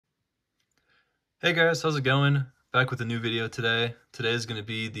Hey guys, how's it going? Back with a new video today. Today is going to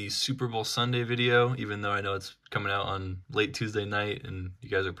be the Super Bowl Sunday video, even though I know it's coming out on late Tuesday night and you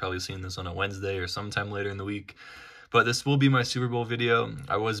guys are probably seeing this on a Wednesday or sometime later in the week. But this will be my Super Bowl video.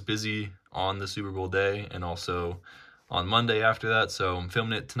 I was busy on the Super Bowl day and also on Monday after that, so I'm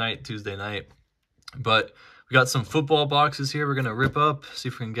filming it tonight, Tuesday night. But we got some football boxes here we're going to rip up, see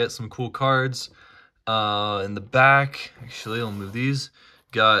if we can get some cool cards. In the back, actually, I'll move these.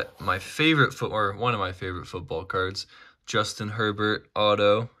 Got my favorite one of my favorite football cards, Justin Herbert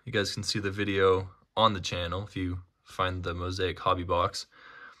auto. You guys can see the video on the channel if you find the Mosaic Hobby box.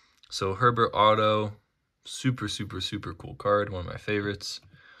 So Herbert auto, super cool card, one of my favorites.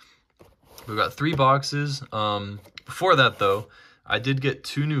 We've got 3 boxes. Before that though, I did get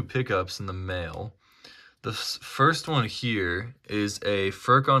 2 new pickups in the mail. The first one here is a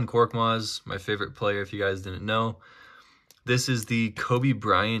Furkan Korkmaz, my favorite player if you guys didn't know. This is the Kobe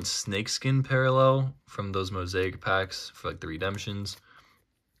Bryant snakeskin parallel from those Mosaic packs for like the redemptions.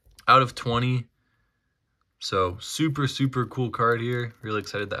 Out of 20. So super cool card here. Really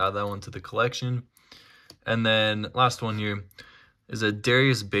excited to add that one to the collection. And then last one here is a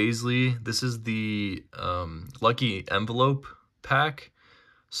Darius Bazley. This is the Lucky Envelope pack.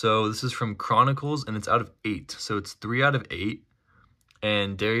 So this is from Chronicles, and it's out of 8. So it's 3 out of 8.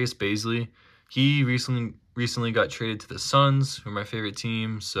 And Darius Bazley, he recently got traded to the Suns, who are my favorite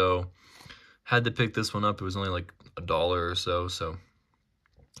team. So had to pick this one up. It was only like $1 or so. So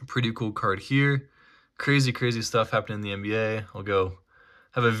pretty cool card here. Crazy stuff happening in the NBA. I'll go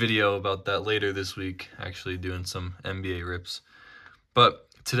have a video about that later this week, actually doing some NBA rips. But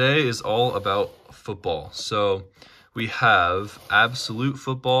today is all about football. So we have Absolute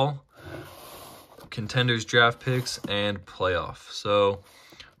Football, Contenders Draft Picks, and Playoff. So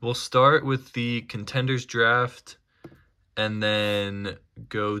we'll start with the Contenders Draft and then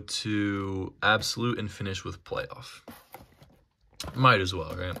go to Absolute and finish with Playoff. Might as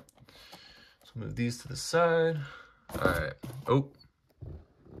well, right? So move these to the side. All right. Oh,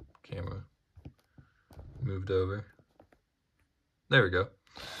 camera moved over. There we go.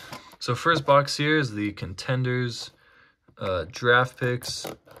 So first box here is the Contenders Draft Picks.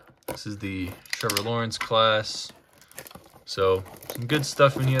 This is the Trevor Lawrence class. So some good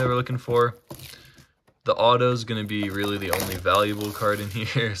stuff in here that we're looking for. The auto is going to be really the only valuable card in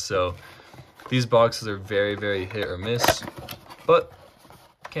here. So these boxes are very hit or miss, but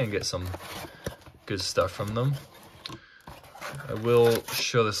can get some good stuff from them. I will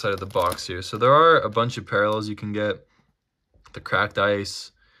show the side of the box here. So there are a bunch of parallels you can get. The cracked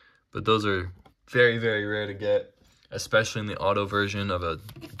ice, but those are very rare to get, especially in the auto version of a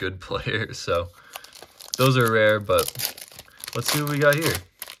good player. So those are rare, but let's see what we got here.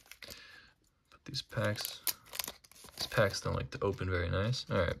 Put these packs don't like to open very nice.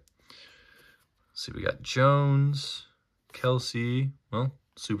 All right, let's see, we got Jones, Kelsey, well,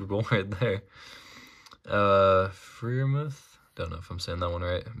 Super Bowl right there. Freiermuth, don't know if I'm saying that one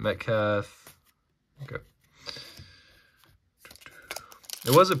right. Metcalf, okay.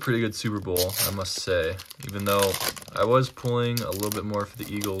 It was a pretty good Super Bowl, I must say, even though I was pulling a little bit more for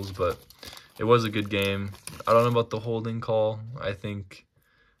the Eagles, but it was a good game. I don't know about the holding call. I think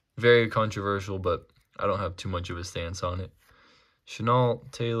very controversial, but I don't have too much of a stance on it. Chenault,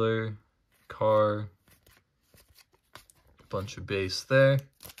 Taylor, Carr, bunch of base there.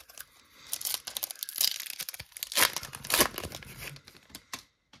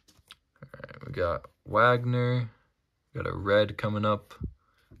 All right, we got Wagner. Got a red coming up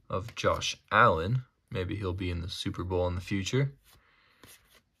of Josh Allen. Maybe he'll be in the Super Bowl in the future.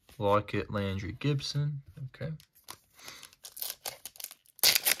 Lockett, Landry, Gibson. Okay.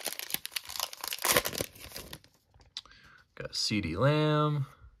 Got CeeDee Lamb.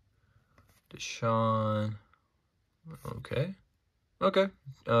 Deshaun. Okay.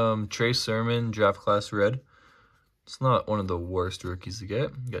 Trey Sermon, draft class red. It's not one of the worst rookies to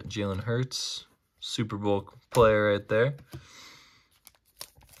get. You got Jalen Hurts. Super Bowl player right there.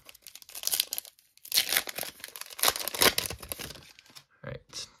 All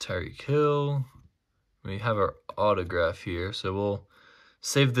right, Tyreek Hill. We have our autograph here, so we'll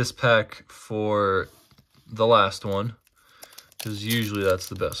save this pack for the last one, because usually that's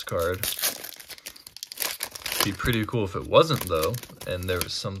the best card. It'd be pretty cool if it wasn't, though, and there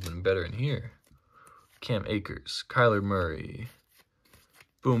was something better in here. Cam Akers, Kyler Murray.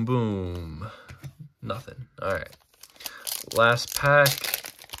 Boom. Nothing. All right. Last pack.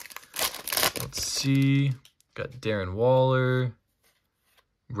 Let's see. Got Darren Waller.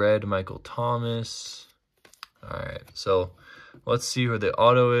 Red Michael Thomas. All right. So let's see where the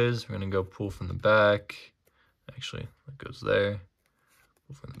auto is. We're going to go pull from the back. Actually, it goes there.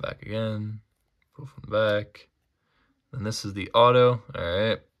 Pull from the back again. Pull from the back. And this is the auto. All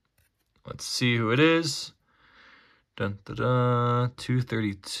right. Let's see who it is. Dun, dun, dun.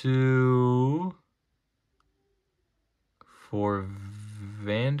 232 for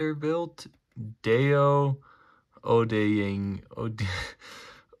Vanderbilt. Dayo Odeyingbo.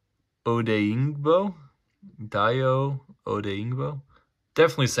 Dayo Odeyingbo.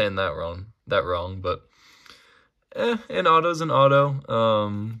 Definitely saying that wrong, but an auto's an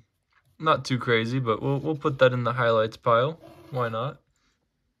auto. Not too crazy, but we'll put that in the highlights pile. Why not?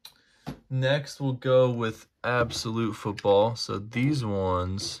 Next, we'll go with Absolute Football. So these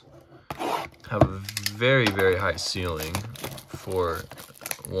ones have a very, very high ceiling for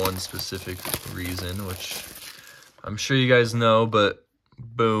one specific reason, which I'm sure you guys know, but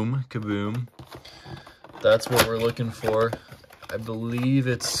boom, kaboom. That's what we're looking for. I believe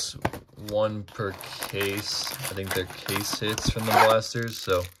it's 1 per case. I think they're case hits from the blasters,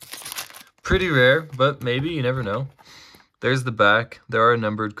 so pretty rare, but maybe, you never know. There's the back. There are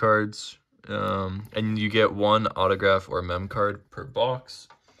numbered cards, and you get 1 autograph or mem card per box.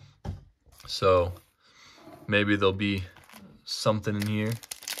 So maybe there'll be something in here.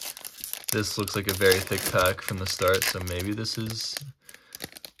 This looks like a very thick pack from the start, so maybe this is...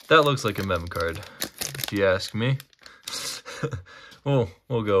 That looks like a mem card, if you ask me. We'll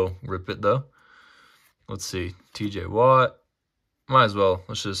go rip it, though. Let's see. TJ Watt. Might as well.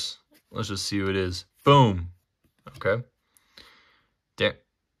 Let's just see who it is. Boom. Okay.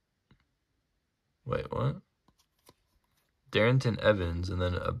 Wait, what? Darrington Evans, and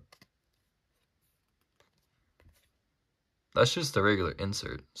then a... That's just a regular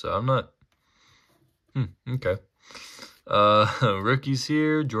insert, so I'm not... okay. Rookies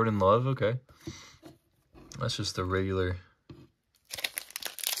here, Jordan Love, okay. That's just a regular...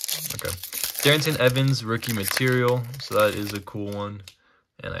 Okay. Darrington Evans, rookie material, so that is a cool one.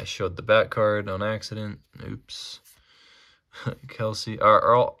 And I showed the back card on accident. Oops. Kelsey. Are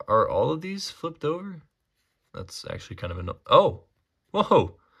all of these flipped over? That's actually kind of a... Oh!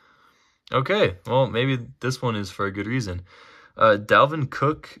 Whoa! Okay, well, maybe this one is for a good reason. Dalvin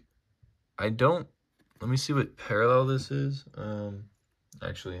Cook, I don't... Let me see what parallel this is.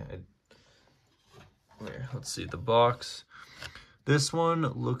 Actually, let's see the box. This one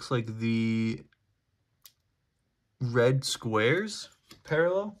looks like the red squares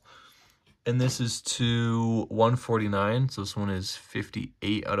parallel. And this is to 149. So this one is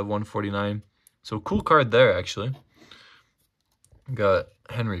 58 out of 149. So cool card there, actually. Got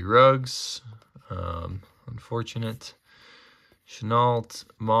Henry Ruggs. Unfortunate. Chenault,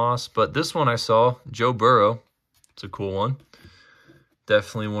 Moss. But this one I saw, Joe Burrow. It's a cool one.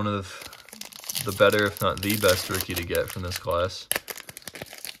 Definitely one of the better, if not the best rookie to get from this class.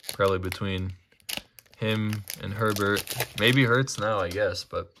 Probably between him and Herbert. Maybe Hurts now, I guess,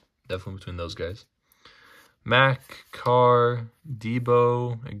 but definitely between those guys. Mac, Carr,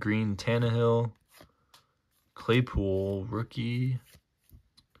 Debo, Green, Tannehill, Claypool, rookie,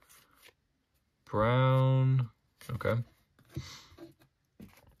 Brown. Okay.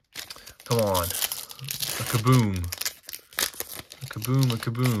 Come on. A kaboom. A kaboom, a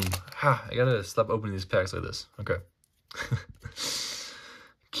kaboom. Ha, I gotta stop opening these packs like this. Okay.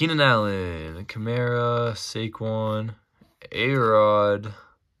 Keenan Allen, Kamara, Saquon, A-Rod.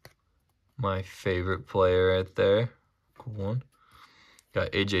 My favorite player right there. Cool one.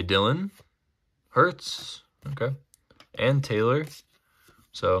 Got A.J. Dillon, Hurts, okay, and Taylor.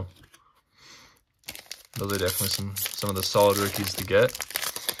 So those are definitely some of the solid rookies to get.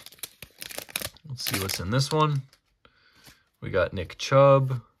 Let's see what's in this one. We got Nick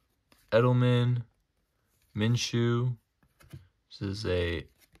Chubb, Edelman, Minshew. This is a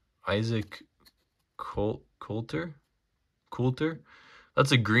Isaac Coulter.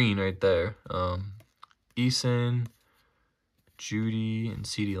 That's a green right there. Eason, Judy, and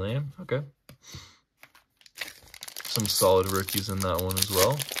CeeDee Lamb. Okay. Some solid rookies in that one as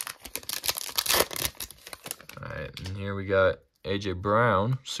well. Alright, and here we got A.J.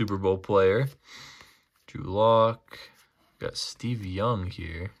 Brown, Super Bowl player. Drew Lock. Got Steve Young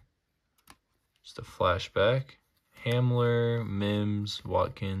here. Just a flashback. Hamler, Mims,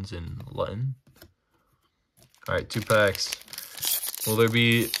 Watkins, and Lutton. Alright, 2 packs. Will there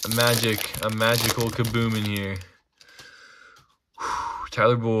be a magical kaboom in here? Whew,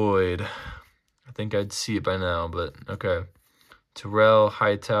 Tyler Boyd. I think I'd see it by now, but okay. Terrell,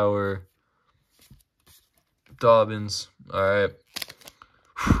 Hightower, Dobbins. Alright.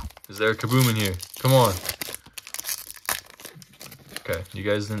 Is there a kaboom in here? Come on. Okay, you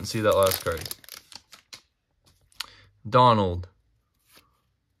guys didn't see that last card. Donald,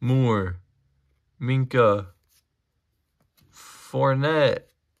 Moore, Minka, Fournette,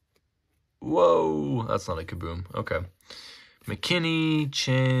 Whoa, that's not a Kaboom. Okay. McKinney,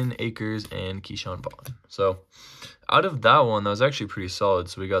 Chin, Akers, and Keyshawn Vaughn. So out of that one, that was actually pretty solid.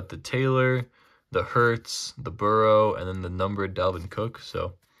 So we got the Taylor, the Hurts, the Burrow, and then the numbered Dalvin Cook.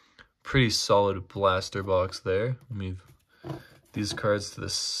 So pretty solid blaster box there. Let me move these cards to the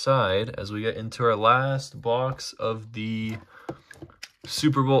side as we get into our last box of the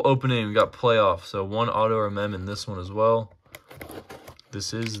Super Bowl opening. We got playoff. So one auto or mem in this one as well.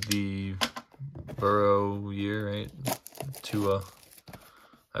 This is the Burrow year, right? Tua,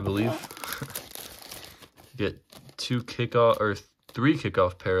 I believe. Get three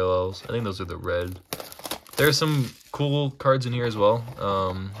kickoff parallels. I think those are the red. There's some cool cards in here as well.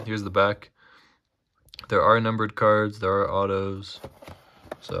 Here's the back. There are numbered cards. There are autos.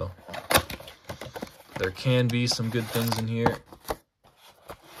 So there can be some good things in here.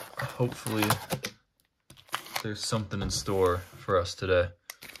 Hopefully there's something in store for us today.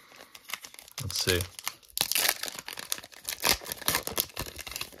 Let's see.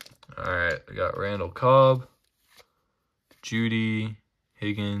 All right, we got Randall Cobb, Judy,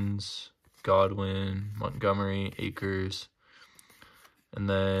 Higgins, Godwin, Montgomery, Akers, and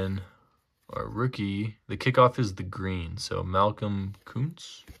then our rookie, the kickoff is the green, so Malcolm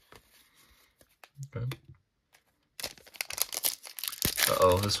Kuntz. Okay.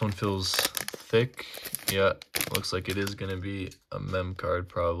 Uh-oh, this one feels thick. Yeah, looks like it is going to be a mem card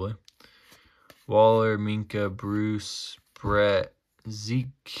probably. Waller, Minka, Bruce, Brett,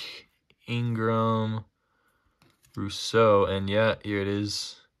 Zeke, Ingram, Rousseau, and yeah, here it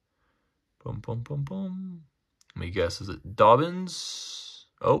is. Boom, boom, boom, boom. Let me guess, is it Dobbins?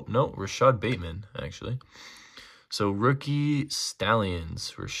 Oh, no, Rashad Bateman, actually. So rookie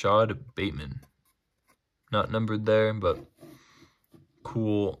Stallions, Rashad Bateman. Not numbered there, but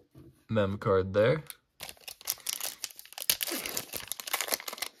cool mem card there.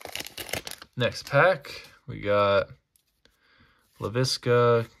 Next pack, we got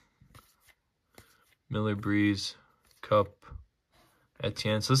LaVisca, Miller Breeze, Cup,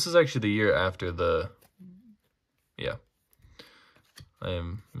 Etienne. So this is actually the year after the, yeah, I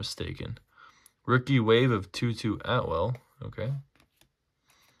am mistaken. Rookie wave of Tutu Atwell, okay.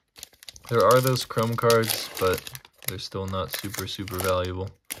 There are those chrome cards, but they're still not super valuable.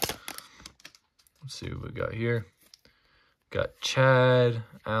 Let's see what we got here. Got Chad,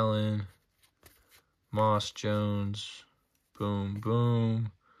 Allen, Moss, Jones, boom,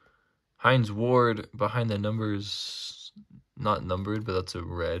 boom. Hines Ward behind the numbers, not numbered, but that's a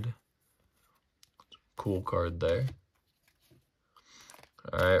red. Cool card there.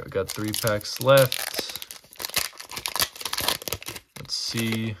 All right, we got 3 packs left. Let's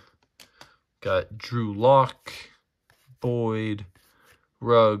see. Got Drew Lock, Boyd,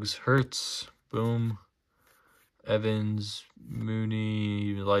 Ruggs, Hurts, boom. Evans,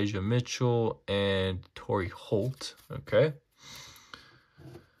 Mooney, Elijah Mitchell, and Torrey Holt. Okay.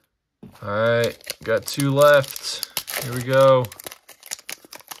 All right, got 2 left. Here we go.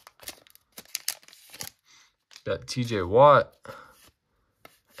 Got TJ Watt,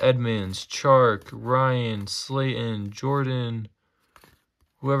 Edmonds, Chark, Ryan, Slayton, Jordan,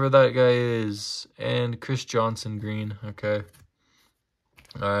 whoever that guy is, and Chris Johnson green. Okay.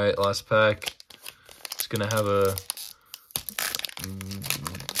 All right, last pack. It's going to have a,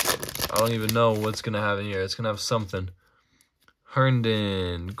 I don't even know what's going to have in here. It's going to have something.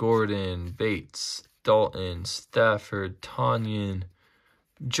 Herndon, Gordon, Bates, Dalton, Stafford, Tanyan,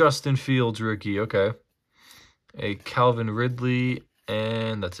 Justin Fields rookie. Okay. A Calvin Ridley,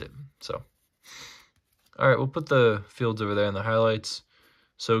 and that's it. So, all right, we'll put the Fields over there in the highlights.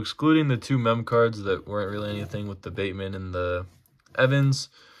 So excluding the 2 mem cards that weren't really anything with the Bateman and the Evans,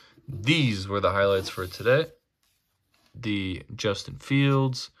 these were the highlights for today. The Justin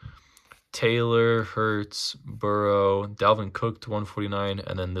Fields, Taylor, Hurts, Burrow, Dalvin Cook to 149,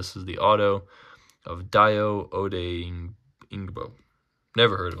 and then this is the auto of Dio Odeingbo.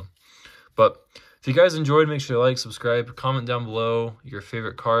 Never heard of him. But if you guys enjoyed, make sure to like, subscribe, comment down below your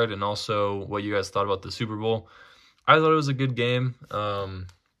favorite card, and also what you guys thought about the Super Bowl. I thought it was a good game.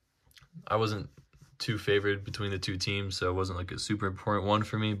 I wasn't too favored between the 2 teams, so it wasn't like a super important one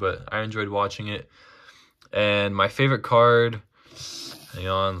for me, but I enjoyed watching it. And my favorite card, hang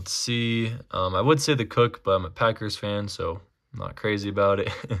on, let's see. I would say the Cook, but I'm a Packers fan, so I'm not crazy about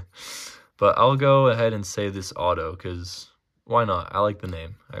it. But I'll go ahead and say this auto, because why not? I like the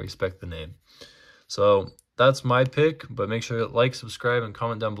name. I respect the name. So that's my pick, but make sure to like, subscribe, and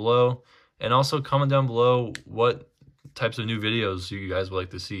comment down below. And also comment down below what types of new videos you guys would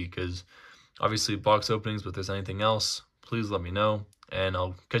like to see, because obviously box openings, but if there's anything else, please let me know. And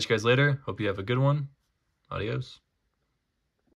I'll catch you guys later. Hope you have a good one. Adios.